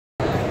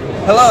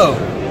Hello,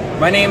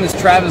 my name is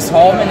Travis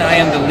Hallman. I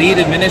am the lead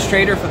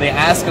administrator for the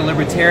Ask A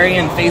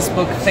Libertarian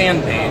Facebook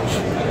fan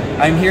page.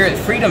 I'm here at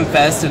Freedom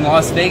Fest in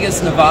Las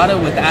Vegas, Nevada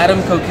with Adam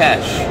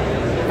Kokesh.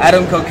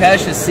 Adam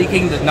Kokesh is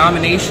seeking the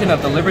nomination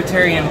of the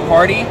Libertarian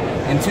Party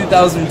in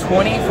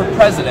 2020 for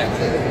president.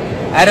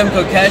 Adam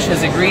Kokesh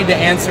has agreed to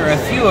answer a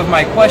few of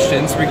my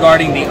questions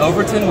regarding the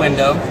Overton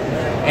window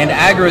and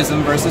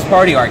agorism versus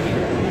partyarchy.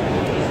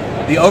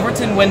 The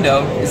Overton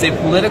window is a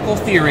political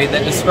theory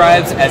that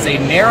describes as a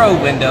narrow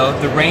window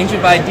the range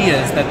of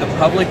ideas that the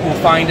public will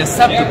find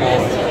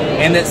acceptable,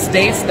 and that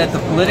states that the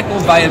political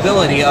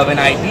viability of an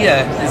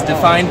idea is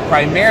defined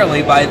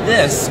primarily by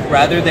this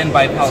rather than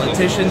by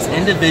politicians'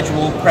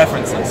 individual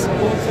preferences.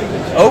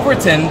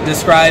 Overton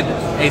described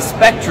a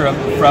spectrum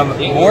from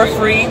more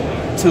free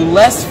to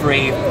less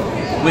free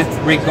with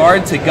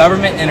regard to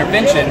government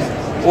intervention,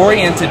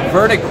 oriented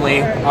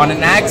vertically on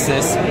an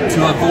axis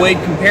to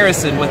avoid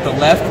comparison with the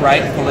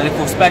left-right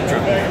political spectrum.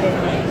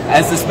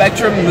 As the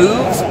spectrum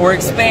moves or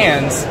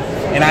expands,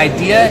 an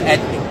idea at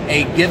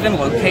a given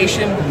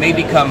location may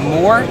become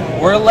more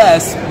or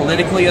less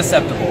politically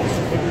acceptable.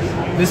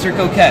 Mr.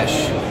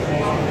 Kokesh,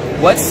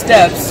 what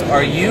steps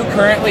are you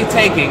currently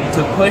taking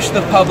to push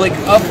the public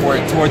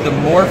upward toward the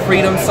more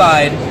freedom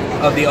side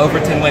of the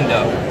Overton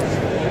window?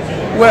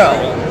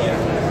 Well,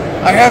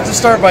 I have to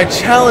start by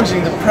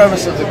challenging the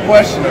premise of the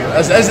question,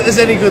 as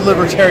any good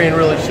libertarian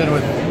really should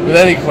with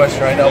any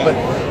question right now. But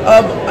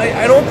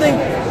I don't think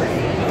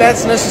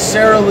that's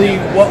necessarily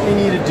what we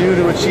need to do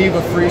to achieve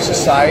a free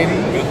society.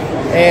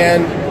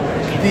 And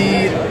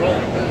the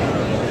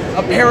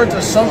apparent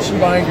assumption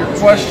behind your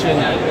question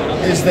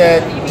is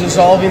that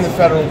dissolving the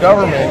federal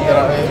government,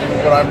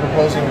 what I'm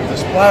proposing with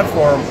this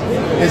platform,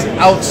 is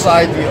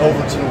outside the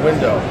Overton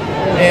window.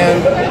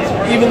 And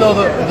even though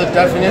the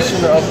definition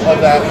of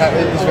that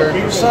is very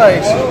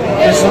precise,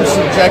 there's some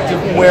subjective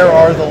where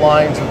are the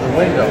lines of the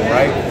window,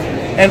 right?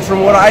 And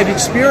from what I've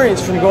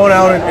experienced from going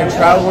out and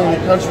traveling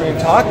the country and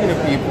talking to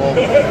people,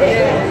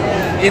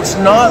 it's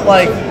not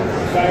like,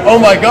 oh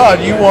my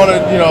God, you want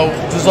to,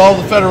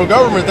 dissolve the federal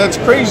government? That's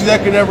crazy.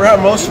 That could never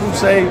happen. Most of them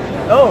say,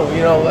 no,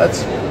 that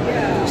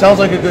sounds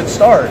like a good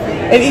start.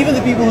 And even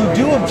the people who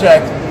do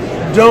object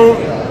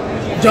don't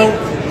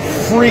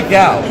freak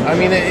out. I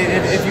mean,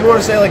 if you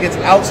want to say like it's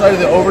outside of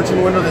the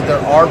Overton window that there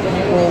are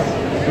people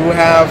who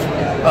have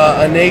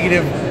a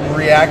negative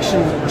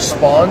reaction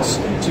response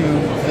to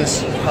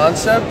this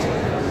concept,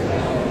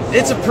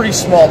 it's a pretty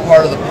small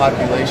part of the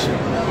population.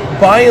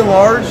 By and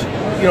large,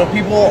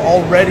 people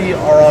already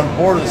are on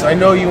board with this. I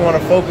know you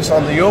want to focus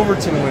on the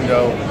Overton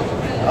window.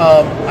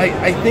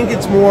 I think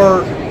it's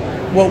more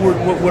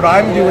what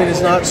I'm doing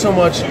is not so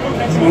much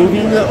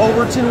moving the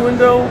Overton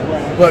window,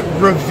 but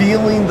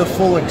revealing the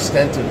full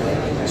extent of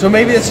it. So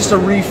maybe it's just a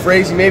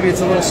rephrasing, maybe it's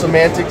a little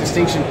semantic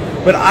distinction,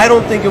 but I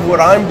don't think of what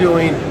I'm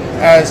doing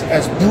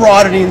as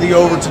broadening the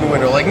Overton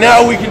window. Like,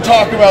 now we can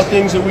talk about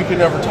things that we could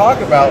never talk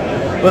about,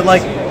 but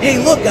like,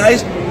 hey, look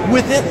guys,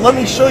 let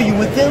me show you,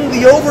 within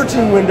the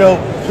Overton window,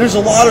 there's a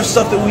lot of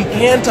stuff that we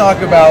can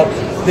talk about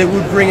that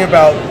would bring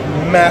about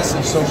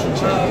massive social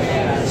change.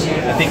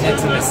 I think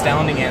that's an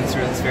astounding answer.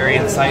 It's very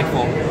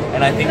insightful,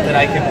 and I think that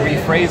I can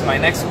rephrase my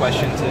next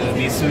question to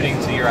be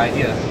suiting to your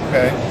idea.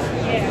 Okay.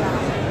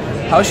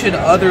 How should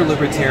other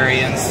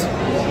libertarians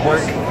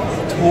work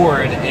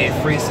toward a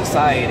free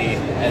society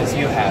as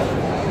you have?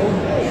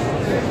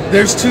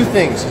 There's two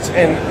things,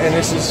 and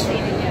this is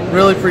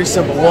really pretty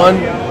simple. One,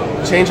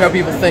 change how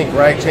people think,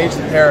 right? Change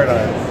the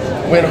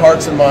paradigm, win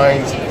hearts and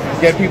minds,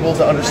 get people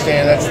to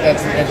understand.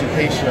 That's the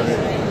education of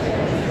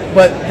it.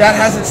 But that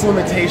has its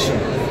limitation.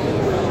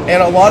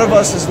 And a lot of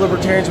us as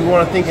libertarians, we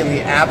want to think in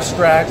the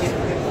abstract,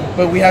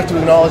 but we have to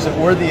acknowledge that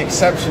we're the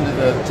exception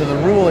to the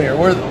rule here.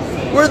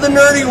 We're the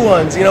nerdy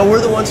ones,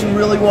 we're the ones who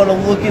really want to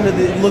look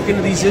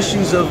into these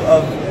issues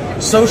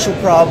of social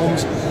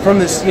problems from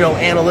this,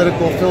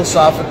 analytical,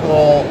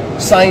 philosophical,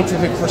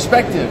 scientific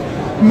perspective.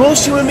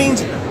 Most human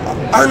beings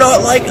are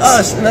not like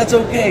us, and that's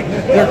okay.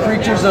 They're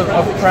creatures of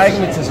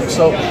pragmatism.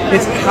 So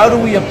it's how do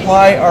we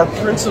apply our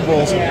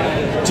principles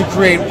to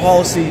create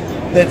policy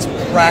that's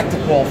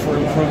practical for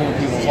improving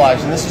people's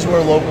lives. And this is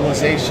where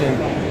localization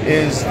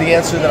is the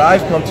answer that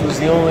I've come to, is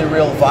the only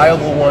real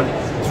viable one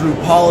through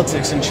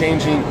politics and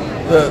changing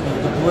the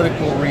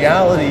political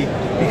reality,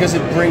 because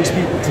it brings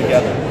people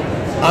together.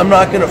 I'm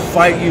not going to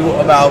fight you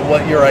about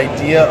what your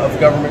idea of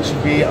government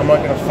should be. I'm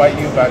not going to fight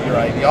you about your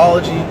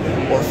ideology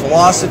or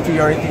philosophy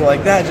or anything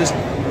like that. Just,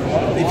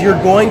 if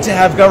you're going to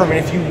have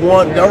government, if you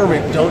want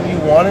government, don't you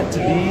want it to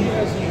be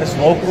as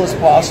local as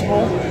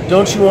possible?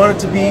 Don't you want it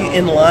to be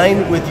in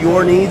line with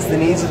your needs, the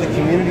needs of the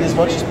community, as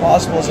much as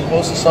possible, as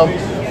opposed to some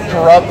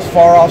corrupt,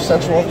 far-off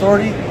central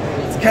authority?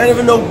 It's kind of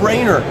a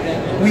no-brainer.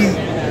 We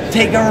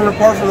take government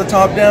apart from the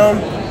top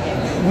down,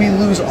 we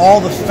lose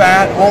all the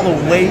fat, all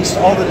the waste,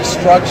 all the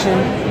destruction,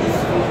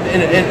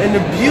 and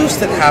abuse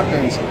that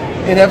happens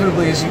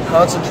inevitably as you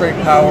concentrate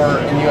power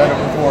and you end up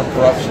with more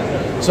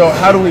corruption. So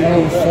how do we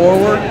move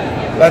forward?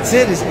 That's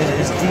it, is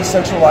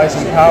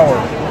decentralizing power.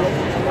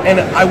 And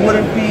I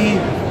wouldn't be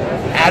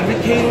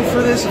advocating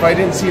for this if I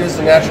didn't see it as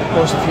the natural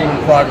course of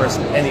human progress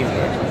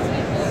anyway.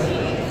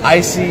 I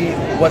see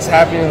what's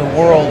happening in the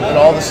world and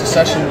all the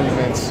secession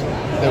movements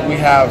that we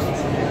have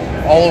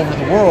all over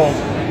the world,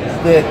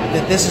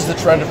 that this is the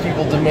trend of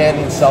people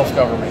demanding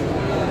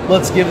self-government.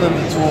 Let's give them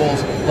the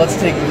tools, let's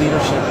take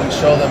leadership and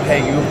show them,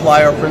 hey, you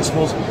apply our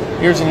principles,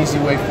 here's an easy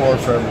way forward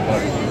for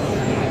everybody.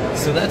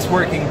 So that's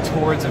working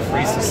towards a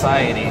free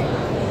society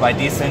by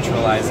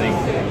decentralizing.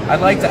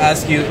 I'd like to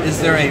ask you, is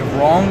there a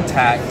wrong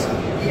tact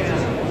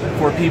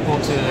for people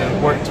to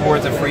work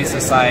towards a free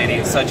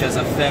society, such as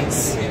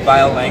offense,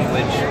 vile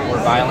language, or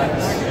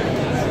violence?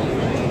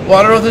 Well,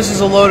 I don't know if this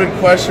is a loaded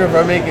question or if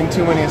I'm making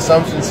too many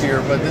assumptions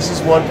here, but this is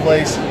one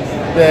place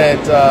that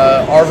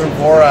Arvin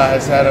Vohra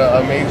has had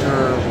a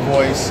major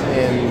voice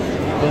in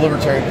the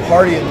Libertarian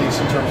Party, at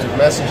least in terms of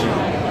messaging.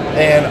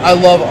 And I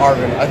love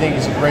Arvin. I think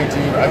he's a great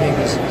dude. I think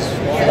his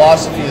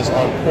philosophy is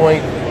on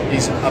point.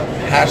 He's a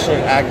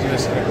passionate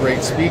activist and a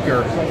great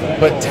speaker,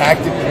 but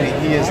tactically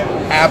he is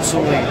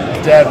absolutely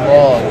dead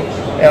wrong.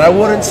 And I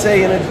wouldn't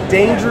say in a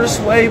dangerous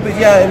way, but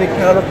yeah, in a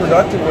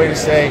counterproductive way to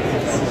say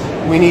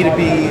we need to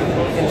be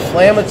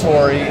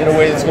inflammatory in a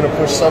way that's going to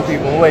push some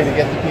people away to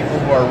get the people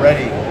who are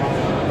ready.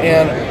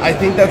 And I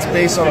think that's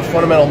based on a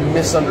fundamental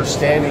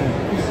misunderstanding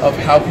of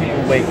how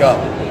people wake up.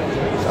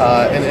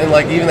 And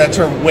like even that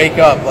term "wake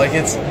up," like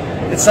it's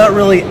not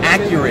really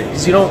accurate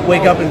because you don't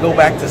wake up and go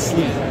back to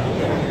sleep.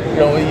 You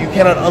know, you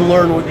cannot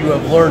unlearn what you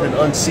have learned and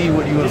unsee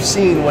what you have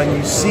seen when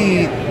you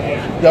see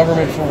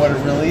government for what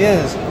it really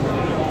is.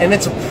 And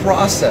it's a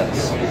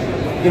process.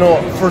 You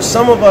know, for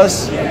some of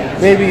us,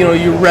 maybe, you know,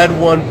 you read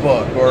one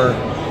book or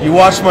you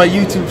watched my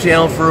YouTube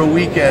channel for a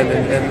weekend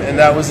and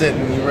that was it,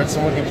 and you read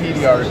some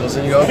Wikipedia articles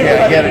and you go, okay,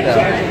 I get it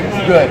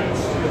now. Good.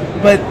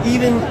 But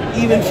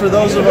even for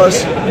those of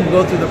us who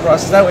go through the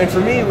process that way, and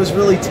for me it was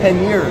really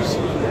 10 years.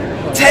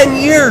 10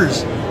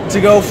 years to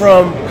go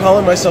from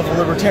calling myself a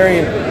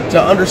libertarian to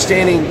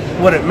understanding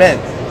what it meant.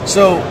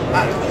 So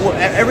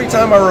every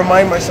time I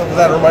remind myself of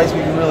that, it reminds me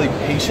to be really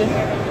patient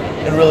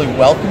and really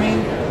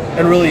welcoming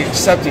and really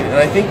accepting. And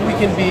I think we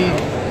can be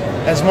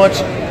as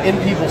much in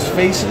people's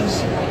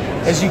faces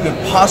as you could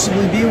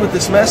possibly be with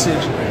this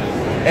message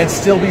and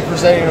still be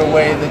presenting in a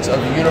way that's of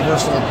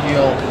universal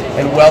appeal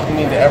and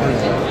welcoming to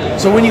everyone.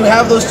 So when you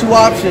have those two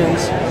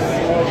options,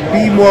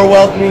 be more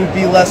welcoming,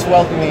 be less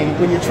welcoming.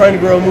 When you're trying to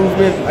grow a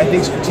movement, I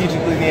think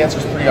strategically the answer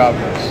is pretty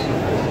obvious.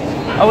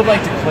 I would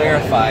like to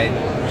clarify,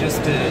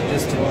 just to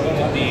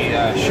be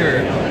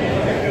sure.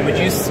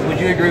 Would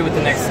you agree with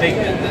the next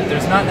statement that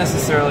there's not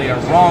necessarily a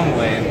wrong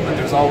way, but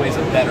there's always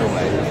a better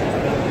way?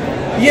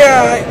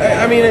 Yeah,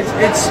 I mean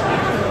it's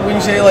when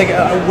you say like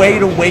a way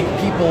to wake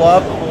people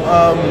up.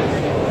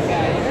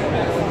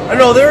 I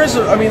know there is.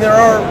 I mean there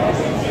are.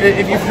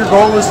 If your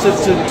goal is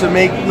to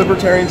make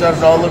libertarians out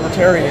of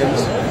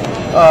non-libertarians,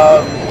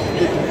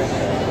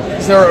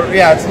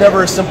 it's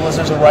never as simple as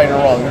there's a right or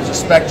wrong. There's a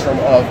spectrum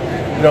of,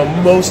 you know,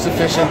 most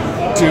efficient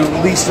to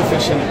least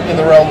efficient in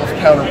the realm of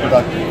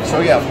counterproductive. So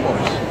yeah, of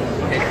course.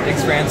 Okay,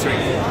 thanks for answering.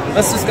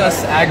 Let's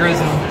discuss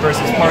agorism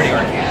versus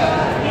partyarchy.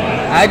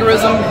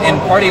 Agorism and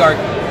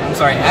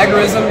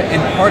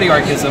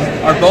partyarchism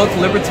are both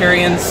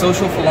libertarian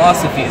social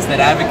philosophies that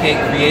advocate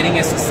creating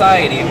a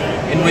society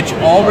in which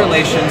all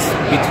relations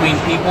between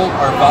people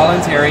are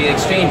voluntary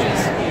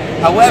exchanges.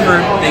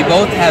 However, they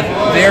both have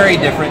very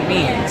different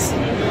means.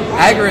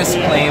 Agorists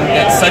claim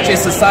that such a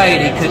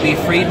society could be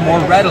freed more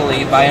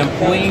readily by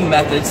employing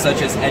methods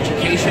such as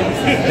education,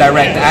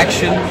 direct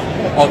action,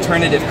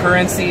 alternative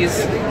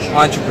currencies,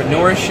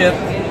 entrepreneurship,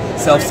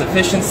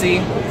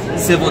 self-sufficiency,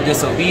 civil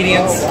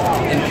disobedience,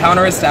 and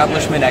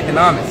counter-establishment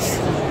economics.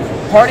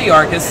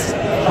 Partyarchists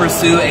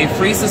pursue a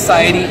free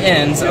society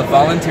ends of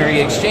voluntary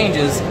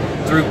exchanges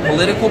through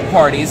political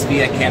parties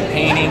via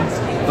campaigning,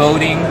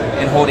 voting,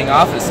 and holding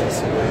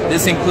offices.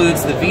 This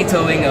includes the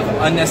vetoing of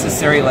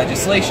unnecessary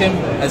legislation,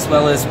 as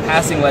well as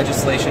passing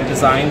legislation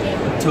designed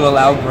to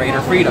allow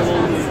greater freedom.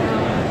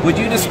 Would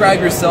you describe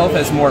yourself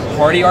as more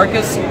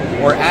partyarchist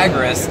or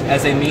agorist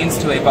as a means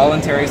to a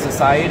voluntary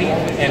society,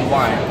 and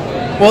why?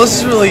 Well,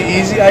 this is really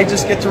easy. I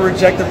just get to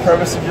reject the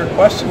premise of your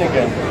question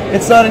again.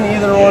 It's not an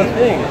either-or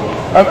thing.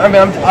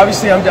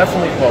 Obviously, I'm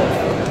definitely both.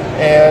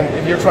 And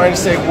if you're trying to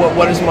say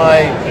what is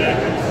my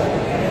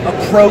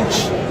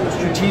approach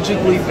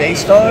strategically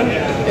based on,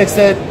 it's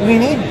that we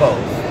need both.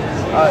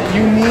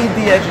 You need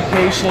the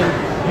education,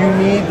 you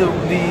need the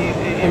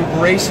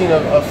embracing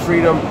of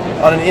freedom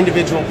on an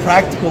individual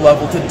practical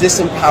level to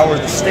disempower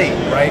the state,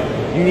 right?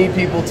 You need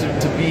people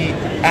to be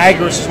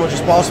agorists as much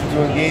as possible,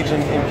 to engage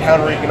in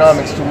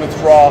counter-economics, to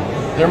withdraw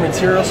their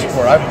material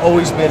support. I've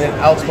always been an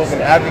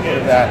outspoken advocate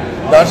of that,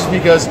 not just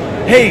because,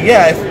 hey,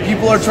 yeah, if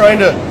people are trying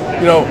to,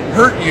 you know,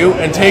 hurt you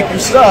and take your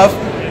stuff,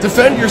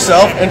 defend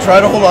yourself and try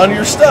to hold on to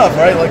your stuff,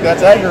 right? Like,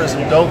 that's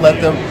agorism. Don't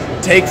let them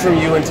take from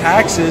you in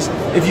taxes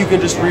if you can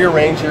just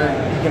rearrange your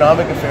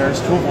economic affairs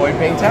to avoid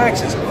paying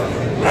taxes.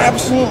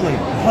 Absolutely,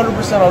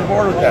 100% on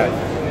board with that.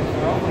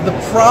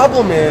 The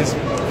problem is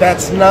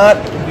that's not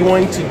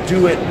going to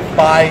do it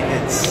by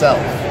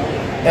itself.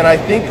 And I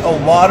think a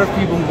lot of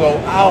people who go,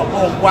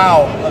 oh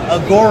wow,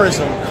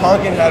 agorism,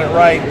 Konkin had it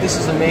right, this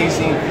is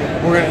amazing,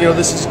 we're gonna,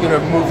 this is gonna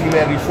move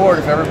humanity forward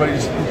if everybody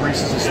just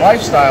embraces this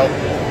lifestyle.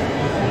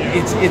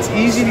 It's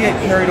easy to get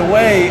carried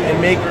away and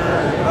make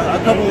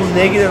a couple of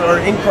negative or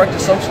incorrect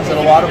assumptions that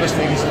a lot of us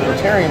make as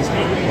libertarians,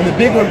 and the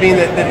big one being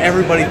that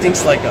everybody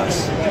thinks like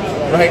us,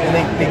 right? And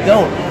they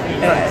don't.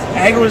 And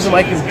agorism,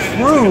 I can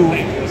prove,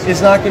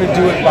 is not going to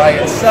do it by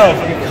itself,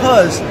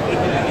 because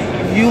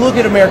you look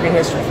at American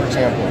history, for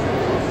example.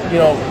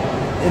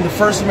 In the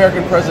first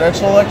American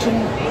presidential election,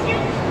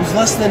 it was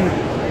less than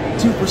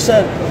 2%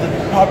 of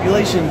the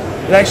population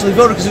that actually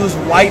voted, because it was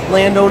white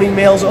landowning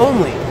males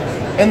only.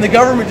 And the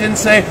government didn't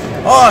say,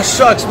 oh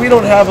shucks, we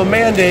don't have a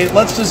mandate,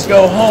 let's just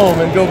go home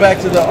and go back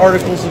to the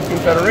Articles of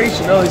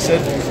Confederation. No, they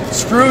said,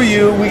 screw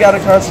you, we got a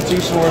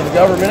constitution, we're the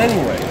government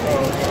anyway.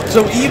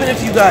 So even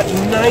if you got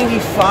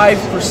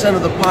 95%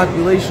 of the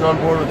population on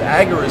board with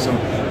agorism,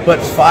 but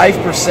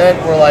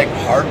 5% were like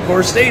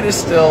hardcore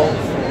statists still,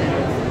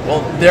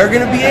 well, they're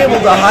going to be able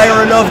to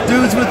hire enough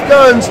dudes with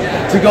guns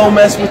to go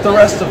mess with the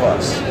rest of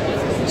us.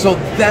 So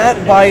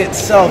that by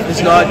itself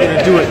is not going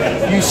to do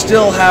it. You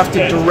still have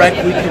to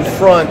directly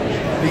confront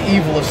the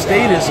evil of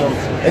statism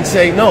and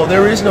say, no,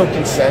 there is no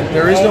consent,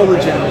 there is no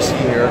legitimacy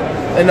here,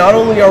 and not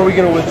only are we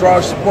going to withdraw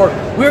our support,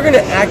 we're going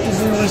to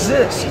actively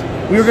resist.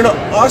 We're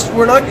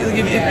not.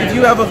 If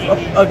you have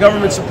a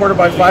government supported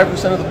by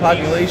 5% of the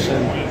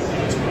population,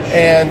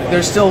 and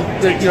there's still,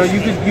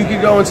 you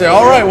could go and say,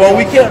 all right, well,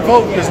 we can't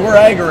vote because we're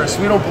agorists,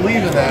 we don't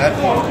believe in that.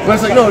 But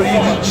it's like, no,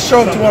 you just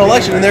show up to one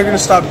election and they're going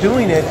to stop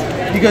doing it,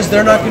 because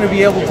they're not going to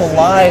be able to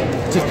lie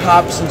to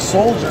cops and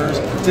soldiers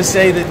to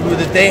say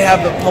that they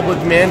have the public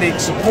mandate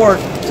support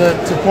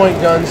to point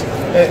guns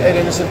at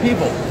innocent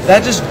people.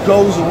 That just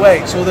goes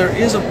away. So there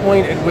is a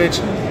point at which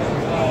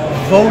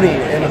voting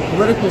in a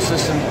political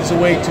system is a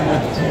way to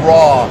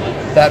withdraw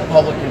that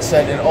public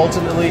consent, and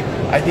ultimately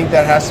I think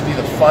that has to be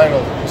the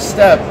final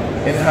step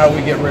in how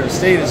we get rid of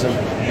statism,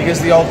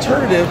 because the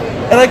alternative,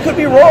 and I could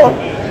be wrong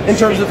in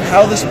terms of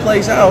how this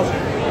plays out,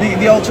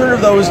 the alternative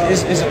though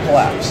is a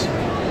collapse.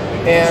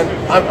 And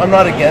I'm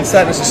not against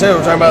that necessarily.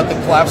 We're talking about the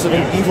collapse of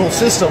an evil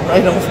system,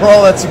 right?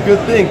 Overall, that's a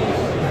good thing.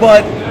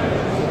 But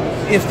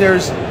if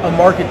there's a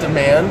market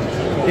demand,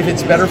 if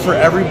it's better for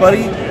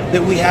everybody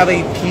that we have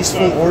a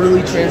peaceful,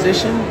 orderly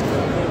transition,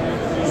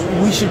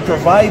 we should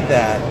provide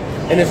that.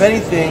 And if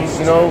anything,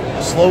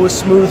 slow is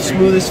smooth,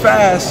 smooth is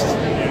fast.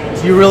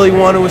 You really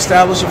want to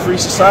establish a free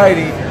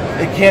society,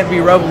 it can't be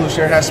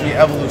revolutionary, it has to be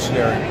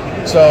evolutionary.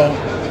 So,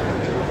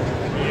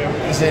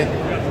 is it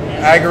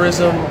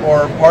agorism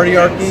or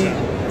partyarchy?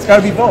 It's got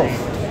to be both.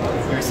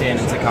 You're saying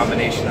it's a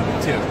combination of the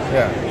two.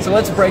 Yeah. So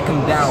let's break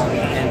them down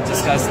and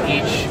discuss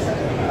each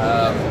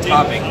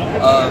topic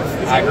of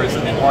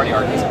agorism and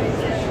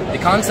partyarchism. The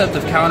concept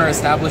of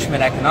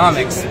counter-establishment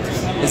economics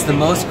is the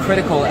most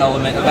critical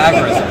element of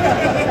agorism.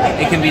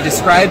 It can be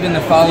described in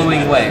the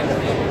following way.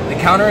 The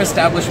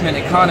counter-establishment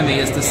economy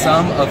is the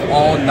sum of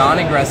all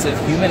non-aggressive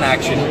human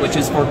action which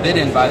is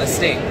forbidden by the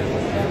state.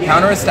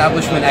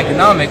 Counter-establishment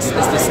economics is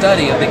the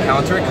study of the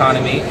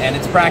counter-economy and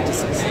its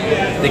practices.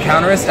 The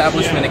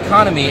counter-establishment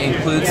economy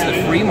includes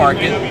the free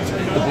market,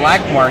 the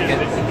black market,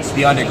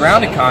 the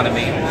underground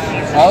economy,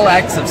 all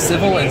acts of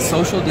civil and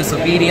social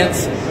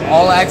disobedience,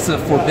 all acts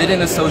of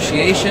forbidden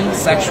association,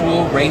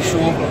 sexual,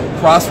 racial,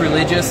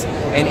 cross-religious,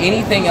 and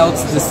anything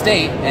else the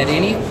state, at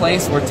any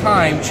place or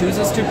time,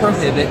 chooses to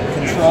prohibit,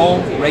 control,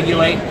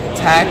 regulate,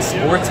 tax,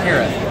 or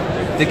tariff.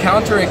 The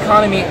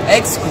counter-economy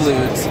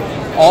excludes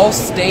all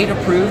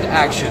state-approved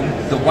action,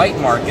 the white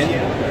market,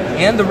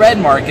 and the red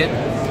market,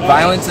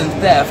 violence and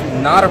theft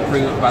not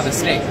approved by the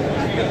state.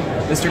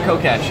 Mr.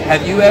 Kokesh,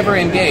 have you ever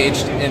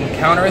engaged in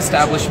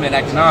counter-establishment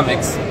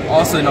economics,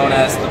 also known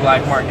as the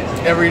black market?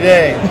 Every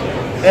day.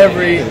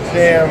 Every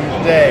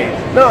damn day.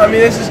 No, I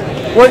mean, this is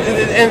what,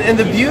 and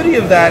the beauty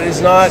of that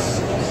is not,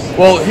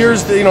 well,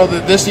 here's the,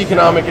 this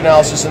economic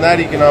analysis and that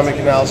economic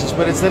analysis,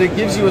 but it's that it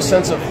gives you a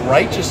sense of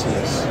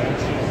righteousness,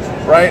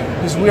 right?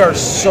 Because we are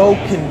so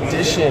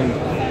conditioned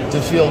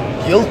to feel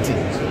guilty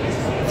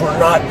for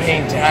not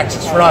paying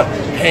taxes, for not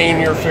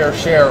paying your fair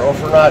share, or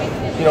for not,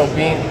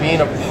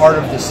 being a part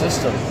of the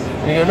system.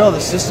 And you go, no, the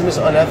system is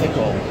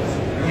unethical.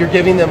 You're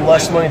giving them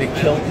less money to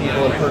kill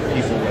people and hurt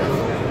people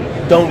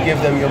with. Don't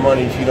give them your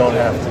money if you don't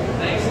have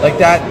to. Like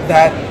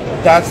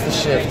that's the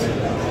shift.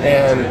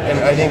 And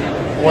I think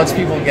once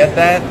people get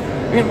that,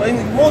 I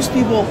mean, most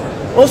people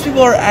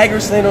are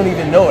agorists and they don't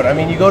even know it. I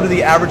mean, you go to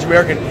the average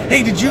American,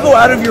 hey, did you go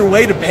out of your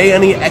way to pay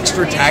any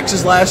extra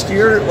taxes last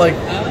year? Like,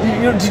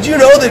 did you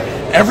know that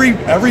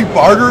every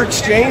barter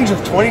exchange of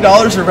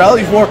 $20 or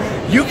value more,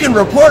 you can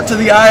report to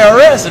the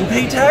IRS and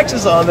pay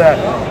taxes on that?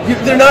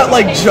 They're not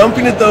like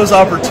jumping at those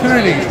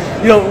opportunities.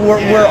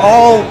 We're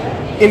all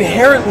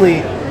inherently,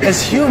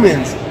 as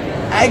humans,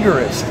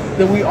 agorists,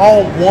 that we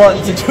all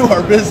want to do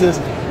our business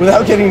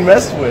without getting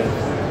messed with.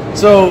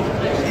 So,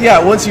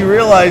 yeah, once you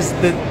realize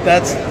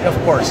that's, of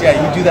course,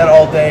 yeah, you do that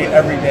all day,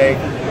 every day.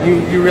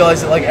 You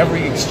realize that like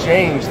every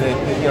exchange, that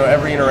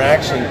every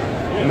interaction,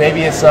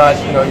 Maybe it's not,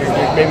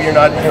 maybe you're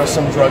not,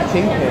 some drug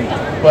kingpin,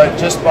 but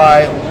just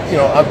by,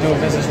 I'm doing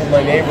business with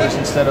my neighbors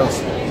instead of,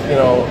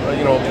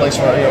 a place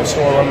where, a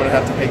store where I'm going to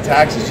have to pay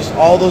taxes. Just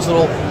all those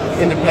little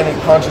independent,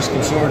 conscious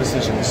consumer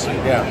decisions.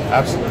 Yeah,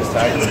 absolutely.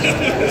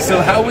 So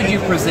how would you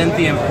present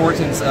the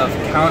importance of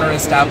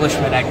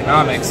counter-establishment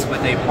economics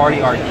with a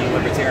partyarchy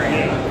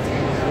libertarian?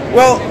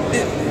 Well,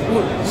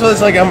 so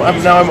it's like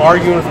I'm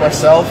arguing with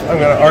myself. I'm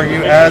going to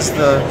argue as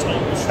the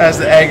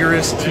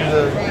agorist to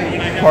the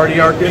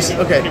partyarchist.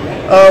 Okay.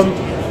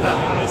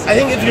 I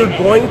think if you're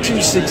going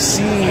to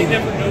succeed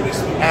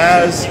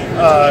as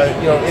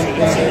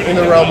in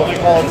the realm of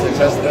politics,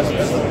 as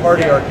the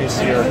partyarchist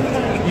here,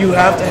 you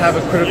have to have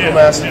a critical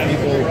mass of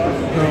people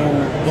who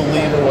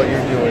believe in what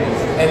you're doing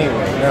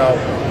anyway. Now,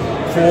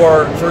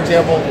 for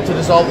example, to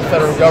dissolve the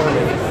federal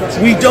government,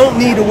 we don't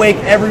need to wake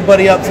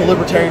everybody up to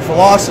libertarian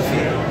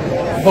philosophy,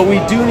 but we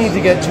do need to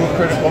get to a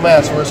critical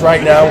mass. Whereas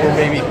right now we're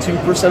maybe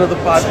 2% of the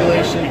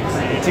population,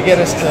 to get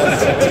us to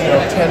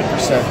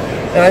 10%.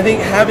 And I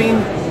think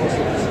having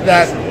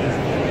that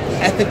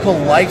ethical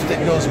life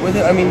that goes with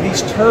it. I mean,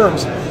 these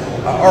terms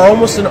are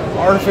almost an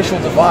artificial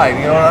divide.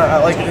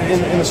 I like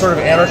in the sort of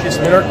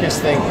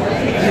anarchist-minarchist thing.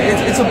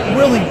 It's a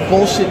really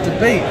bullshit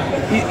debate.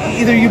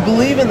 Either you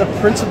believe in the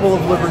principle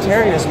of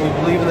libertarianism, you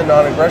believe in the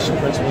non-aggression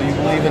principle, you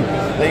believe in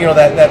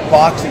that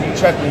box that you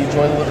check when you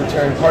join the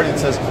Libertarian Party that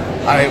says,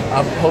 I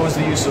oppose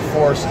the use of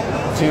force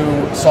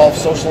to solve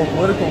social and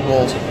political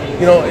goals.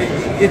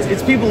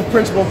 It's people of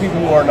principle and people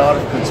who are not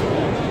of principle.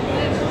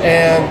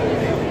 And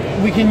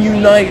we can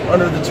unite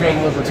under the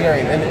term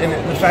libertarian. And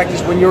the fact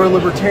is, when you're a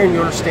libertarian,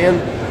 you understand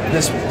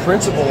this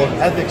principle of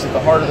ethics at the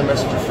heart of the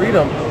message of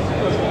freedom,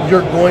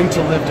 you're going to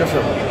live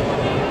differently.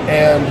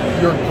 And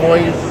you're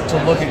going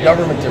to look at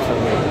government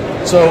differently.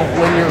 So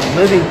when you're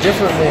living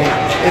differently,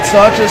 it's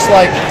not just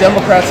like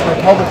Democrats and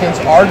Republicans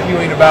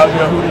arguing about,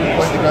 who do we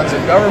point the guns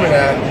at government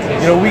at.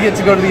 We get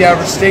to go to the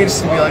average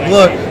statist and be like,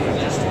 look,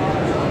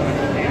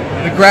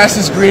 the grass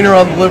is greener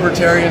on the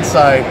libertarian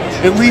side.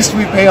 At least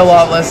we pay a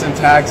lot less in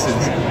taxes.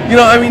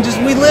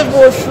 We live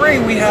more free.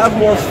 We have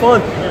more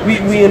fun.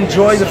 We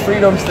enjoy the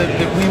freedoms that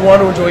we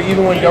want to enjoy,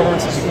 even when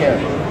government says you can't.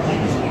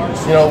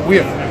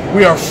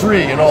 We are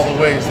free in all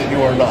the ways that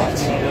you are not.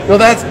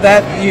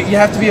 You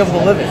have to be able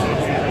to live it.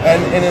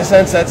 And in a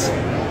sense, that's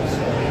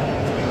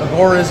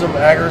agorism,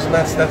 agorism.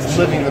 That's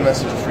living the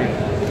message of freedom.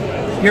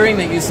 Hearing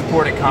that you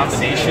support a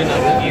combination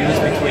of the views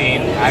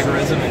between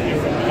agorism and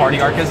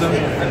partyarchism,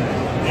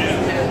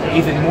 I'm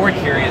even more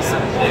curious of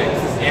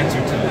the answer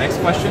to the next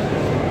question.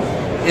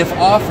 If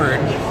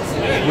offered,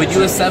 would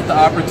you accept the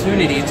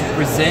opportunity to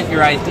present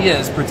your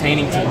ideas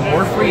pertaining to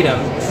more freedom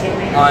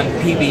on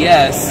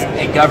PBS,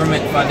 a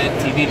government-funded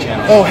TV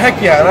channel? Oh, heck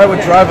yeah, and I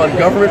would drive on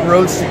government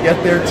roads to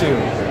get there too.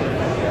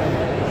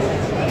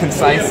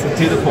 Concise and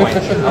to the point.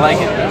 I like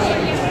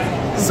it.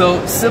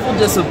 So, civil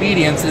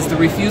disobedience is the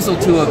refusal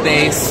to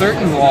obey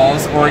certain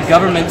laws or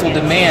governmental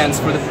demands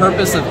for the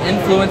purpose of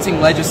influencing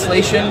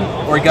legislation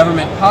or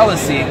government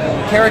policy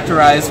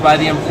characterized by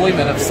the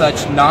employment of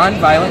such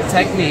non-violent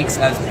techniques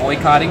as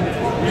boycotting,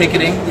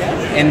 picketing,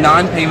 and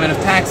non-payment of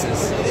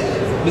taxes.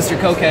 Mr.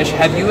 Kokesh,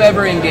 have you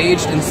ever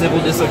engaged in civil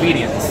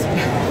disobedience?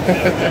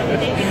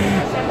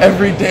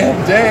 Every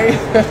damn day.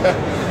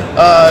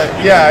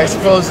 Yeah, I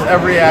suppose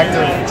every act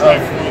of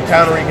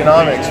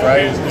counter-economics,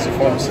 right, is a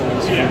form of civil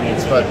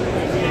disobedience. But,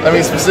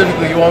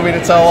 specifically, you want me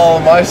to tell all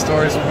of my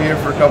stories, we'll be here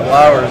for a couple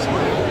hours.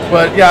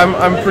 But, yeah,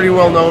 I'm pretty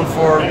well known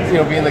for,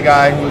 being the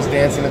guy who was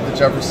dancing at the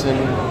Jefferson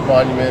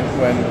Monument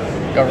when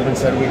government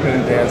said we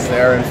couldn't dance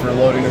there, and for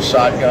loading a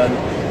shotgun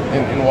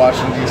in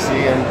Washington, D.C.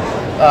 And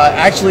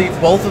actually,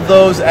 both of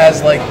those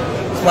as,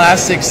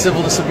 classic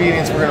civil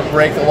disobedience, we're going to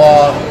break the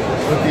law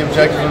with the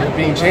objective of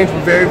being changed,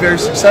 were very, very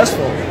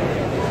successful.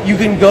 You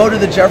can go to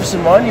the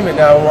Jefferson Monument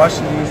now in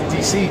Washington,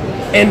 D.C.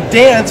 and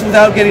dance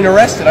without getting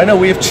arrested. I know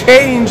we have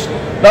changed,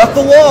 not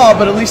the law,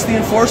 but at least the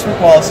enforcement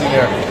policy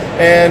there.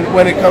 And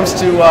when it comes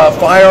to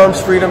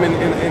firearms freedom in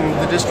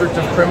the District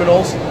of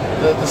Criminals,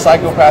 the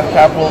psychopath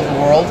capital of the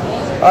world,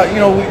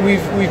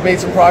 we've made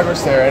some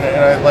progress there. And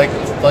I'd like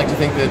to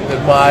think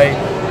that my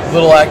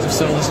little act of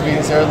civil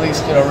disobedience there at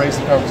least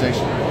raised the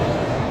conversation.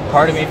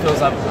 Part of me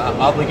feels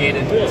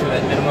obligated to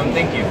that minimum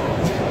thank you.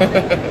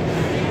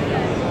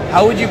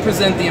 How would you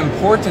present the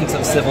importance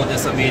of civil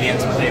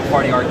disobedience with a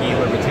partyarchy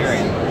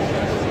libertarian?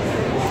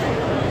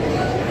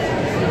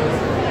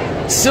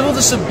 Civil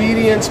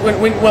disobedience,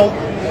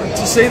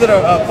 to say that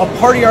a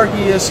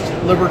partyarchyist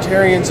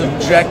libertarian's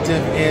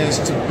objective is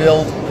to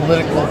build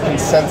political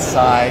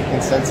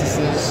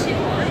consensuses,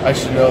 I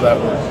should know that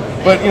word.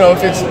 But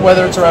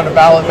whether it's around a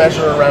ballot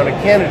measure or around a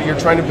candidate, you're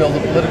trying to build a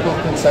political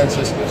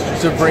consensus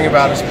to bring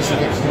about a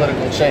specific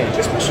political change.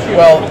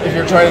 Well, if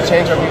you're trying to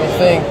change how people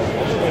think,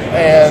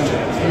 and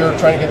you're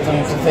trying to get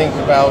them to think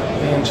about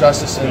the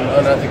injustice and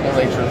unethical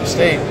nature of the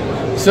state,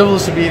 civil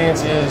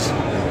disobedience is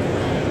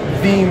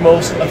the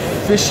most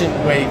efficient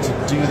way to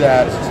do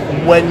that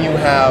when you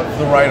have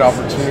the right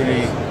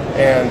opportunity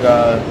and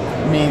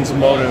means,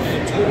 motive,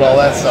 well,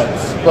 that stuff.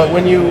 But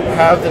when you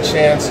have the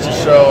chance to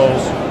show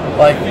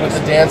like with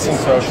the dancing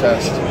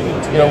protest.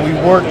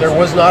 There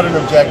was not an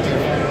objective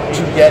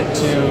to get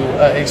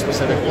to a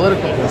specific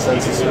political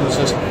consensus. It was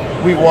just,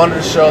 we wanted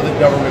to show that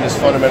government is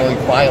fundamentally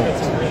violent.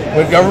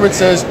 When government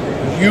says,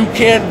 you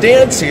can't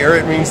dance here,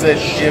 it means that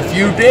if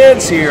you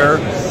dance here,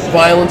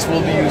 violence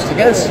will be used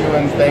against you,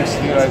 and thanks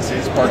to the United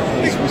States Park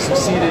Police, we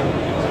succeeded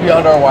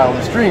beyond our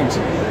wildest dreams.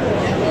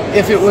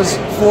 If it was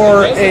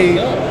for a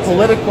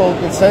political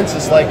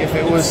consensus, like if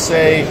it was,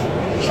 say,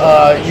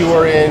 you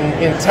are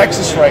in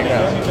Texas right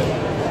now,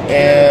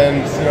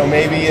 and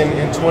maybe in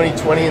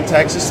 2020 in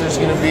Texas there's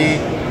going to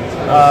be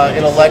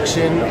an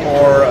election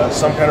or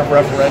some kind of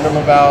referendum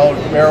about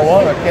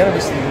marijuana,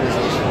 cannabis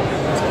legalization,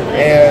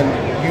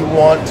 and you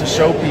want to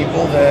show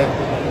people that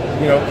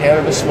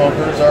cannabis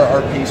smokers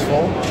are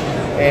peaceful,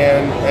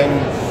 and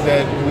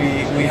that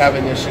we have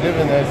initiative,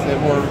 and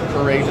that we're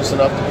courageous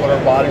enough to put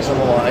our bodies on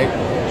the line,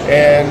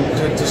 and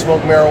to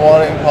smoke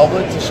marijuana in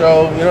public to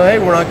show hey,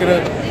 we're not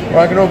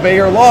gonna obey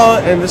your law,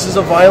 and this is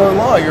a violent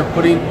law. You're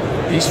putting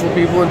peaceful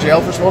people in jail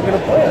for smoking a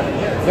plant.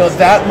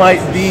 That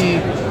might be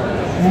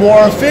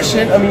more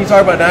efficient. I mean, you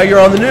talk about now you're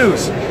on the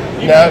news.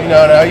 Now you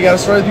got a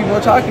story that people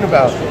are talking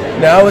about.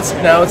 Now it's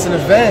an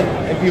event,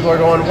 and people are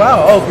going,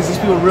 wow, because these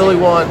people really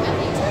want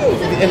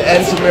an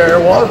end to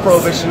marijuana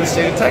prohibition in the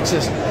state of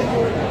Texas.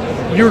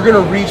 You're going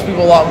to reach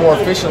people a lot more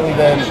efficiently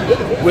than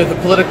with a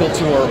political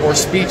tour or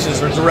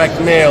speeches or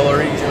direct mail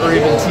or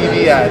even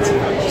TV ads.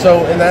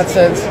 So in that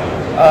sense,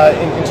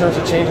 in terms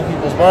of changing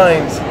people's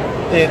minds,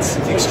 it's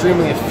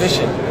extremely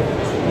efficient.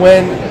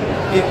 When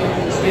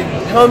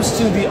it comes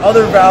to the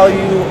other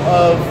value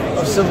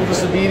of civil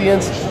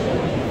disobedience,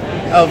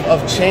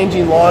 of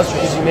changing laws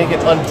because you make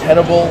it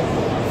untenable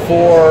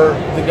for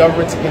the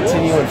government to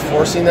continue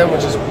enforcing them,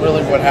 which is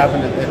really what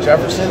happened at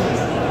Jefferson,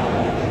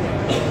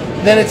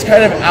 then it's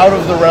kind of out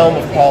of the realm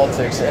of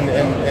politics, and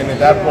at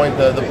that point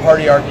the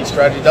partyarchy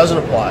strategy doesn't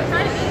apply.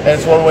 And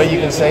it's one way you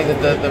can say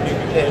that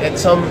at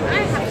some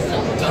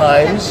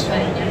times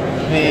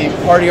the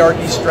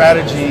partyarchy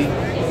strategy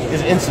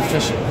is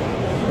insufficient.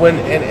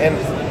 And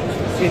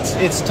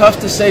it's tough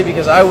to say,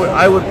 because I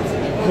would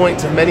point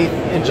to many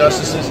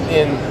injustices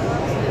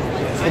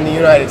in the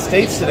United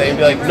States today and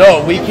be like,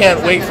 no, we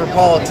can't wait for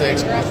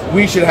politics.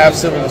 We should have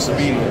civil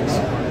disobedience,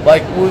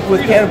 like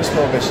with cannabis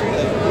prohibition,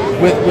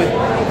 with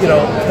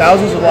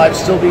thousands of lives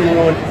still being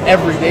ruined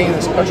every day in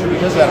this country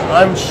because of that.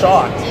 I'm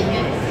shocked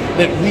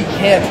that we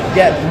can't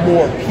get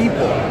more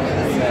people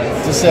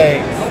to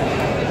say,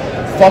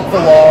 fuck the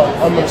law,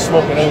 I'm going to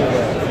smoke it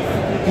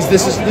anyway, because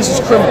this is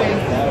criminal.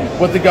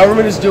 What the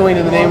government is doing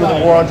in the name of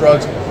the war on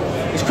drugs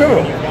is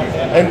criminal,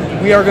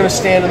 and we are going to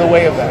stand in the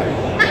way of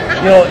that.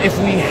 If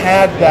we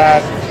had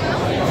that,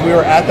 if we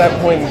were at that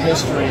point in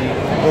history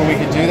where we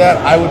could do that,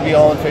 I would be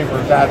all in favor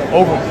of that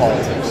over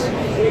politics,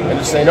 and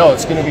just say, no,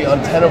 it's going to be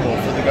untenable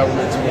for the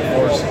government to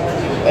enforce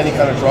any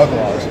kind of drug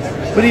laws.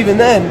 But even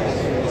then,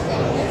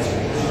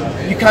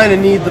 you kind of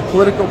need the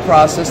political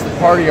process, the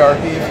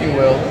partyarchy, if you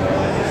will,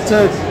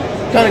 to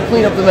kind of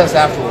clean up the mess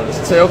afterwards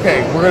and say,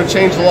 okay, we're going to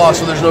change the law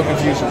so there's no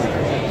confusion.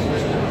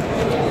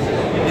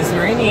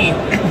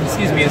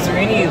 Is there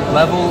any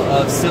level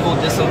of civil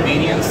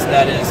disobedience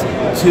that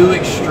is too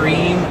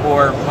extreme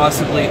or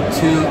possibly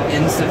too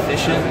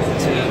insufficient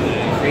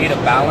to create a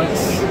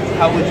balance?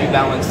 How would you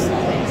balance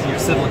your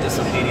civil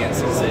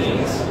disobedience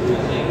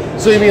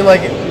decisions? So you mean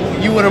like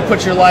you wouldn't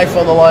put your life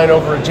on the line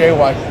over a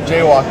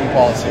jaywalking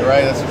policy,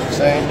 right? That's what you're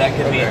saying? That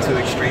could be too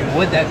extreme.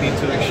 Would that be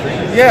too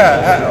extreme?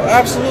 Yeah,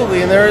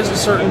 absolutely. And there is a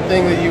certain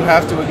thing that you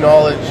have to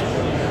acknowledge,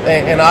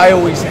 and I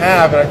always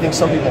have, and I think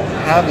some people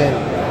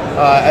haven't,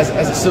 as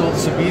a civil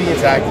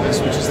disobedience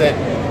activist, which is that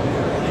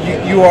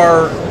you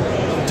are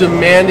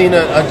demanding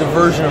a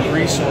diversion of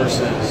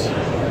resources,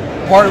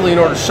 partly in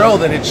order to show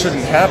that it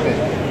shouldn't happen,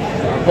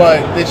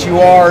 but that you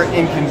are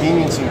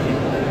inconveniencing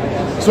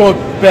people. So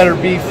it better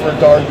be for a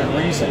darn good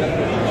reason.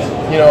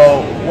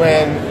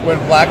 When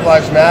Black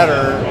Lives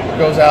Matter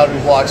goes out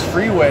and blocks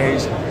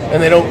freeways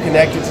and they don't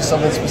connect it to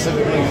something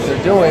specifically that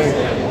they're doing,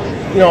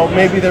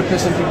 maybe they're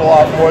pissing people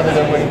off more than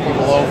they're winning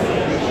people over.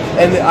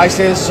 And I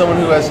say this as someone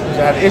who's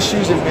had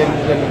issues and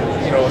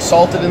been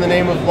assaulted in the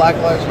name of Black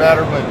Lives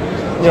Matter, but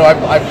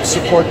I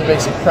support the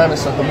basic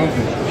premise of the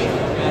movement.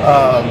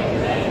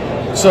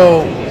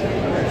 So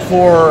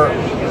for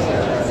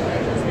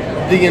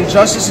the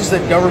injustices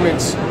that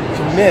governments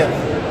commit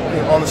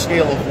on the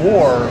scale of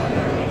war,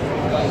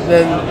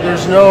 then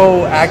there's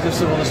no act of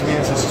civil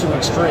disobedience that's too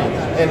extreme.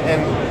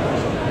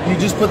 And you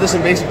just put this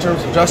in basic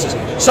terms of justice.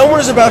 Someone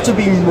is about to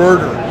be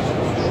murdered,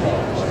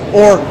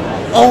 or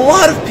a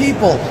lot of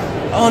people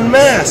en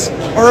masse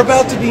are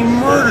about to be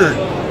murdered.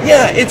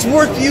 Yeah, it's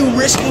worth you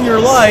risking your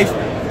life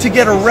to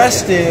get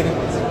arrested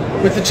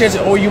with the chance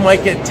that, you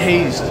might get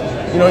tased.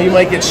 You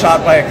might get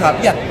shot by a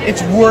cop. Yeah,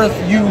 it's worth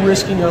you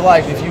risking your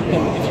life if you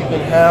can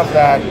have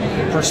that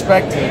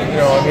perspective.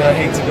 I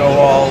hate to go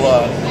all,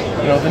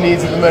 the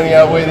needs of the many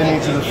outweigh the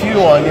needs of the few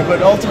on you,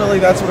 but ultimately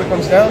that's what it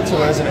comes down to.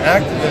 And as an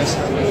activist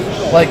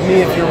like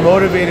me, if you're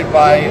motivated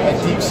by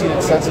a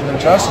deep-seated sense of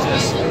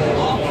injustice,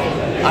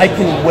 I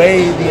can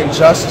weigh the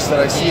injustice that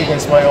I see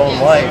against my own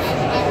life.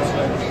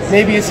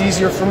 Maybe it's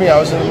easier for me. I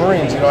was in the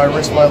Marines. I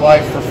risked my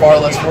life for far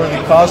less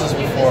worthy causes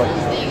before.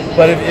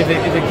 But if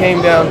it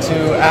came down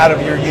to, Adam,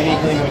 you're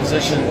uniquely in a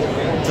position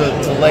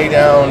to lay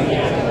down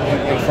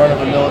in front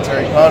of a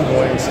military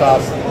convoy and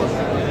stop,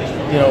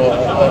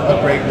 a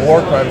great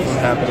war crime from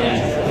happening,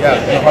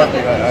 yeah, in a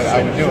heartbeat,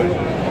 I would do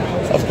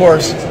it. Of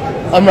course,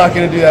 I'm not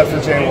going to do that for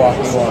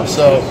jaywalking law.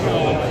 So,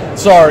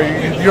 sorry,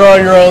 you're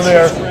on your own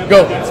there.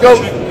 Go,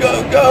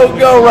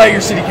 write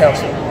your city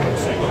council.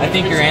 I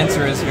think your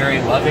answer is very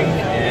loving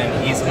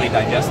and easily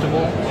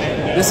digestible.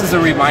 This is a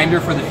reminder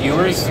for the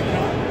viewers.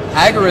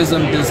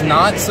 Agorism does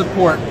not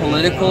support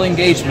political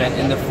engagement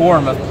in the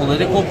form of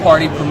political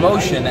party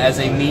promotion as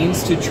a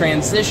means to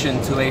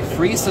transition to a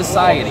free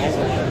society.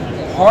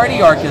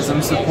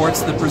 Partyarchism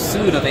supports the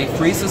pursuit of a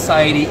free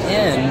society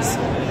ends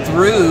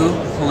through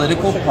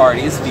political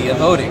parties via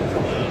voting.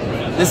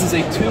 This is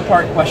a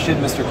two-part question,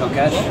 Mr.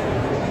 Kokesh.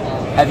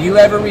 Have you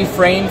ever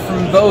refrained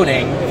from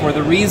voting for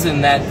the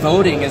reason that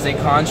voting is a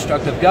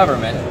construct of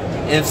government?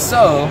 If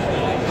so,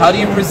 how do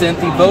you present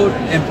the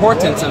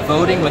importance of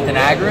voting with an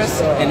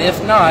agorist? And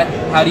if not,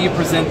 how do you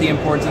present the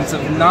importance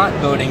of not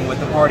voting with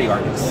the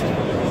partyarchist?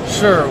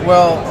 Sure.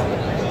 Well,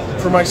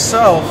 for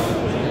myself,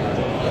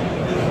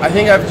 I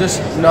think I've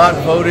just not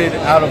voted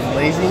out of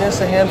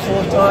laziness a handful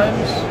of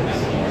times.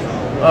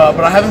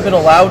 But I haven't been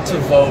allowed to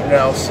vote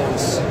now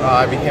since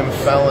I became a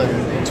felon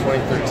in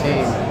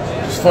 2013.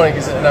 It's funny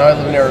because now I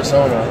live in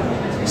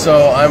Arizona.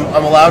 So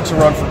I'm allowed to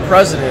run for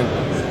president,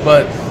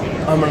 but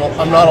I'm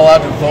not allowed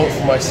to vote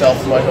for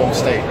myself in my home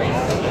state.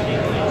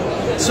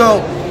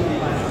 So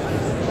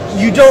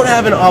you don't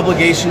have an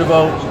obligation to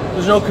vote.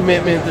 There's no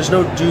commitment, there's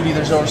no duty,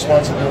 there's no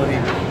responsibility.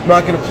 I'm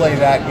not going to play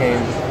that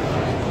game.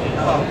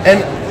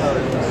 And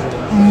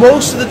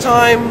most of the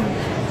time,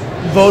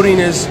 voting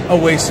is a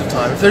waste of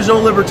time. If there's no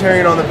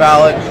libertarian on the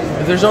ballot,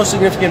 if there's no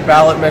significant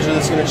ballot measure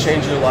that's going to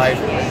change your life,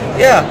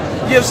 yeah,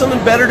 if you have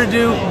something better to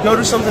do, go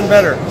do something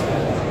better.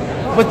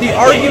 But the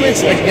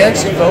arguments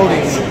against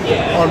voting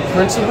on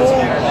principle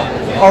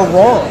are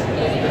wrong,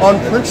 on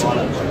principle.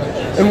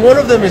 And one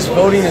of them is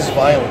voting is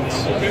violence.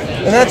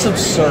 And that's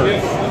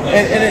absurd.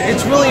 And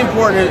it's really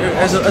important,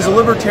 as a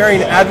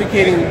libertarian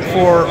advocating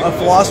for a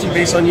philosophy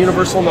based on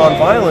universal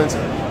nonviolence,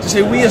 to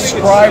say we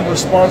ascribe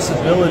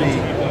responsibility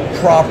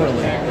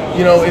properly.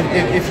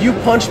 If you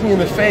punch me in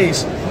the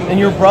face and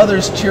your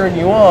brother's cheering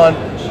you on,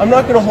 I'm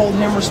not going to hold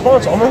him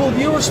responsible. I'm going to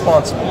hold you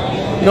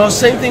responsible.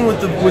 Same thing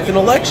with an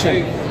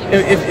election.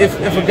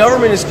 If a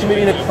government is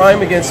committing a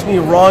crime against me,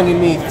 wronging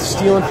me,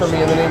 stealing from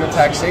me in the name of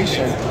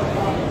taxation,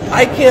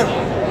 I can't,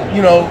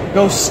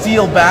 go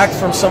steal back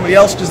from somebody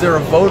else because they're a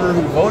voter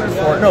who voted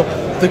for it. No,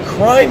 the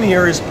crime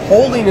here is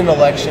holding an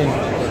election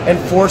and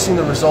forcing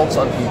the results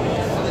on people.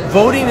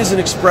 Voting is an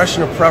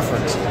expression of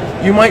preference.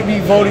 You might be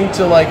voting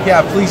to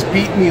please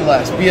beat me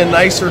less, be a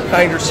nicer,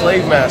 kinder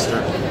slave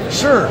master.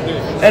 Sure,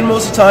 and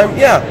most of the time,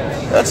 yeah,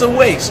 that's a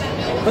waste.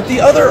 But the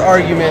other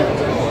argument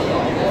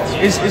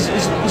is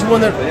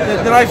one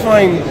that I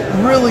find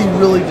really,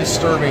 really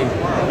disturbing,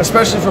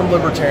 especially from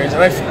libertarians.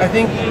 And I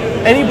think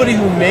anybody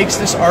who makes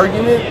this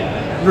argument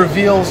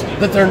reveals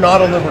that they're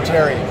not a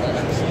libertarian.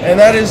 And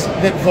that is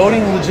that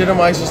voting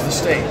legitimizes the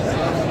state.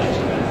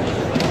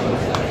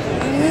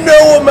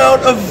 No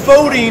amount of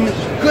voting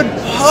could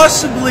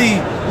possibly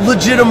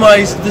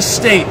legitimize the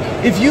state.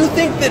 If you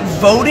think that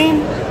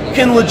voting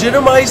can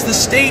legitimize the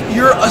state,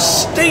 you're a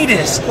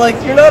statist.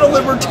 You're not a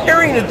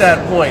libertarian at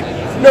that point.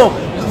 No,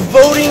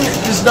 voting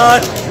does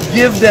not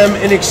give them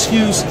an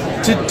excuse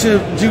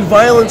to do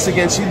violence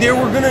against you. They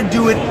were going to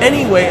do it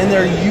anyway, and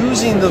they're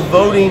using the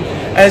voting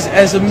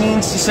as a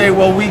means to say,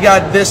 well, we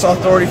got this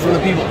authority from the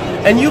people.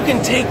 And you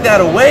can take that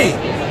away.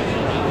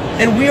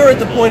 And we are at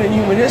the point in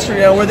human history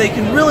now where they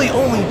can really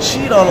only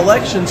cheat on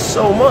elections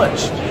so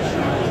much.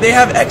 They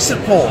have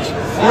exit polls.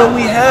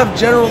 We have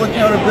general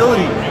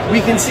accountability.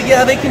 We can see,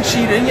 yeah, they can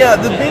cheat. And yeah,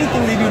 the main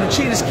thing they do to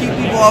cheat is keep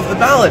people off the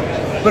ballot.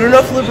 But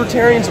enough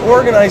libertarians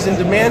organize and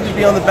demand to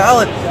be on the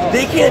ballot,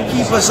 they can't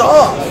keep us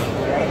off.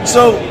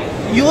 So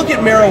you look at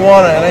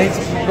marijuana, and I hate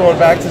to keep going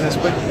back to this,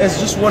 but as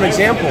just one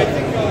example,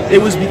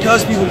 it was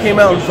because people came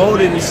out and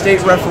voted in state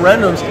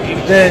referendums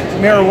that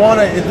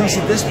marijuana, at least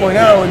at this point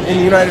now in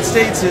the United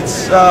States,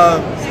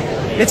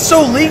 it's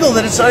so legal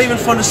that it's not even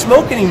fun to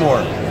smoke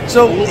anymore.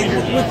 So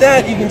with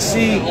that, you can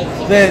see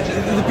that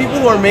the people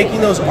who are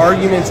making those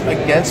arguments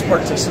against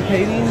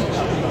participating,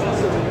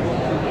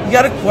 you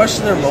got to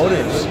question their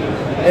motives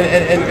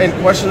and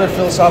question their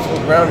philosophical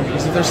grounding.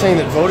 Because if they're saying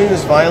that voting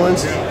is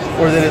violence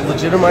or that it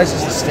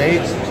legitimizes the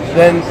state,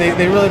 then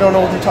they really don't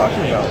know what they're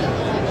talking about.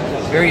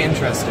 Very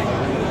interesting.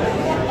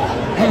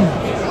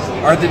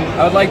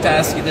 I would like to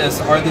ask you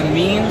this: are the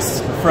means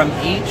from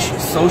each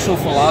social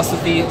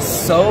philosophy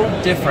so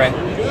different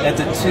that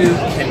the two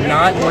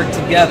cannot work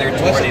together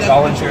toward a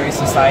voluntary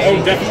society?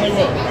 Oh, definitely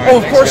will. Oh,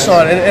 of course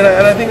not. And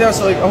I think that's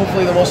like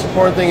hopefully the most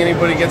important thing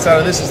anybody gets out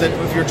of this is that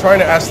if you're trying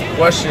to ask the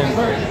question,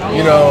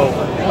 you know,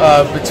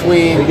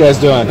 between what are you guys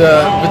doing?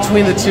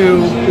 Between the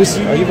two.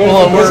 Are you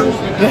voting for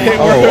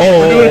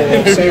we're doing an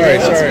interview.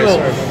 Sorry.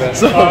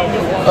 So,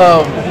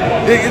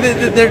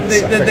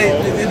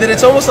 that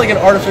it's almost like an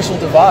artificial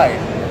divide.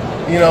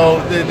 You know,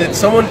 that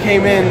someone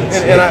came in,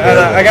 and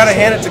I got to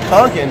hand it to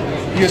Konkin,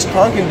 because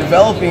Konkin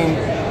developing,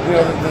 you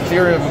know, the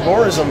theory of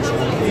agorism,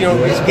 you know,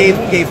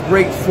 gave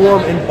great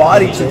form and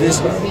body to this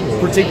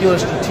particular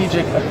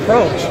strategic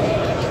approach.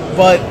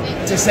 But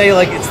to say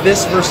like it's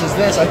this versus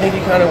this, I think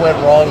he kind of went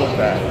wrong with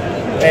that.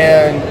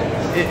 And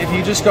if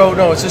you just go,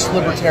 no, it's just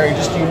libertarian,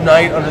 just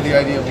unite under the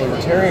idea of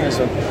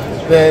libertarianism,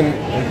 then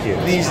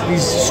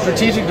these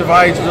strategic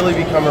divides really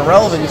become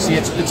irrelevant. You see,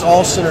 it's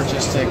all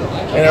synergistic,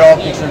 and it all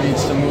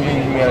contributes to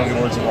moving humanity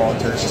towards a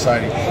voluntary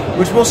society,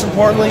 which most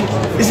importantly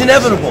is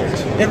inevitable.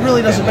 It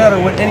really doesn't matter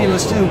what any of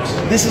us do.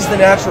 This is the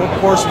natural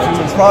course of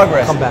human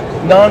progress.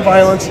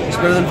 Nonviolence is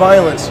better than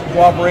violence.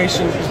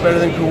 Cooperation is better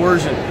than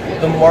coercion.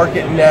 The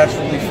market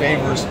naturally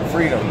favors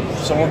freedom,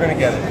 so we're going to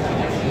get it.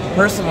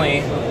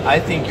 Personally, I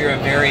think you're a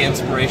very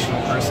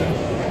inspirational person.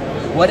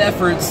 What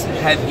efforts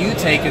have you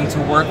taken to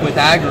work with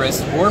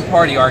agorists or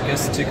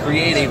partyarchists to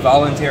create a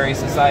voluntary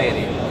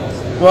society?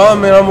 Well, I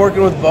mean, I'm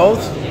working with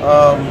both.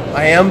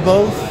 I am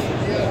both.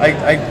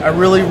 I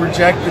really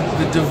reject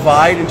the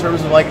divide in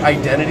terms of like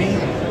identity.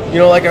 You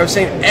know, like I was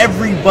saying,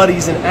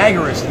 everybody's an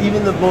agorist.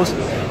 Even the most,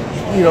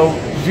 you know,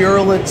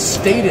 virulent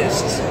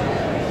statists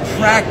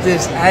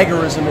practice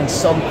agorism in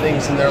some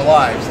things in their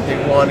lives that they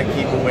want to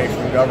keep away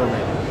from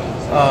government.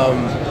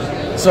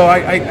 So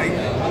I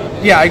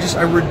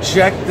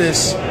reject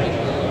this,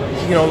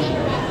 you know,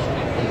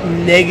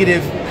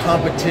 negative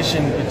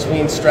competition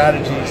between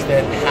strategies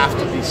that have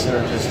to be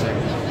synergistic.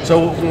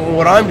 So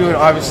what I'm doing,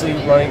 obviously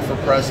running for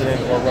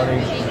president or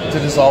running to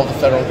dissolve the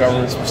federal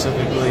government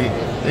specifically,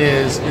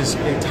 is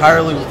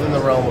entirely within the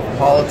realm of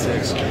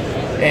politics.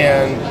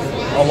 And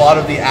a lot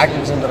of the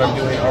activism that I'm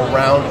doing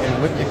around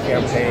and with the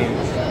campaign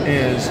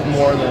is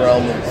more in the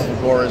realm of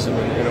agorism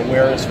and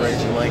awareness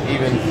raising, like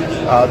even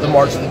the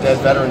March of the Dead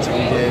Veterans that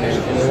we did in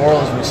New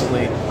Orleans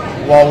recently,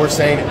 while we're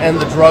saying end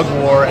the drug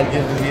war and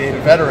give the VA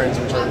to veterans,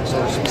 which are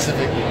sort of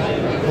specific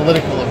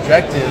political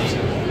objectives,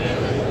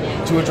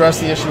 to address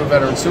the issue of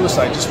veteran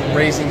suicide, just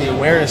raising the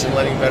awareness and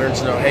letting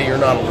veterans know, hey, you're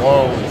not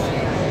alone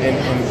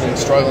in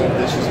struggling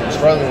with issues that you're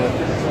struggling with.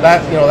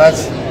 That, you know,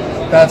 that's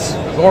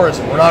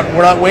agorism.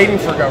 We're not waiting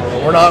for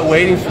government. We're not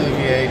waiting for the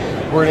VA.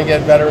 We're going to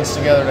get veterans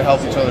together to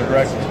help each other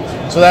directly.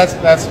 So that's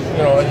you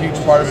know, a huge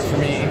part of it for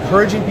me.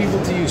 Encouraging people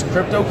to use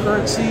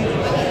cryptocurrency.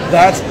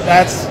 That's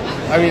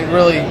I mean,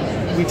 really,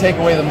 we take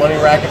away the money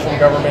racket from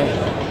government,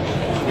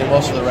 and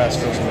most of the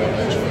rest goes away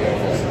eventually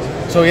anyway.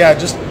 So yeah,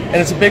 and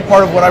it's a big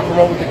part of what I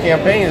promote with the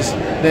campaign is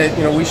that,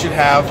 you know, we should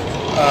have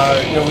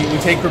you know, we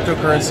take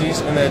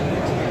cryptocurrencies, and that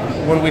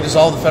when we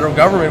dissolve the federal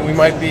government, we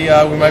might be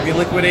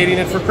liquidating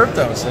it for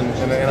cryptos,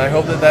 and I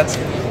hope that that's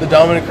the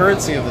dominant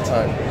currency of the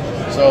time.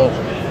 So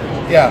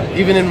yeah,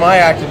 even in my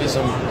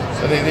activism,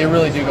 they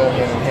really do go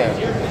hand in hand.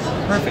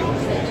 Perfect.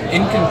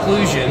 In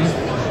conclusion,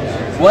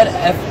 what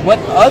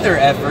other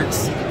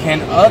efforts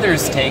can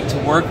others take to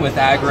work with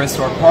agorists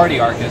or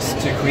partyarchists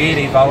to create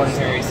a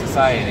voluntary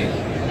society?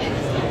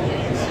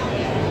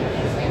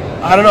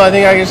 I don't know. I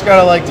think I just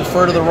gotta like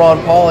defer to the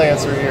Ron Paul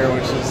answer here,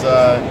 which is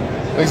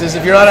he says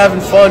if you're not having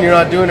fun, you're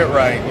not doing it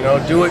right. You know,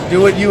 do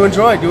what you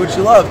enjoy, do what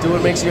you love, do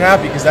what makes you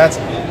happy, because that's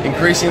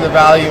increasing the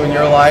value in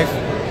your life.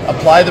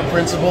 Apply the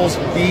principles.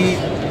 Be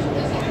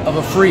of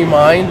a free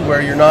mind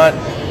where you're not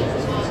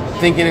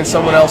thinking in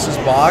someone else's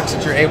box.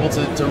 That you're able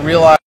to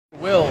realize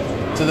your will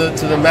to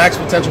the max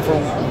potential for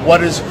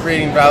what is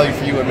creating value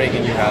for you and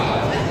making you happy.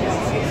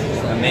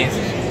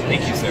 Amazing.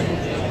 Thank you, sir.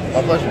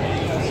 My pleasure.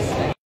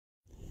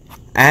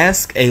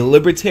 Ask a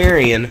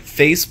Libertarian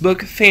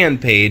Facebook fan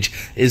page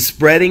is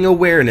spreading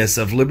awareness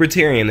of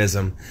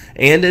libertarianism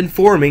and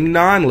informing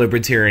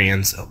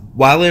non-libertarians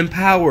while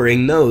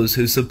empowering those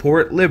who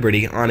support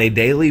liberty on a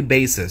daily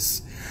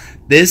basis.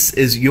 This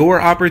is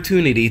your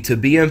opportunity to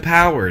be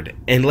empowered,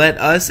 and let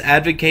us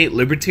advocate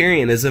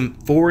libertarianism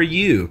for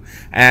you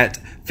at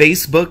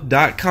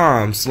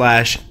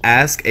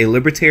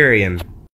facebook.com/askalibertarian.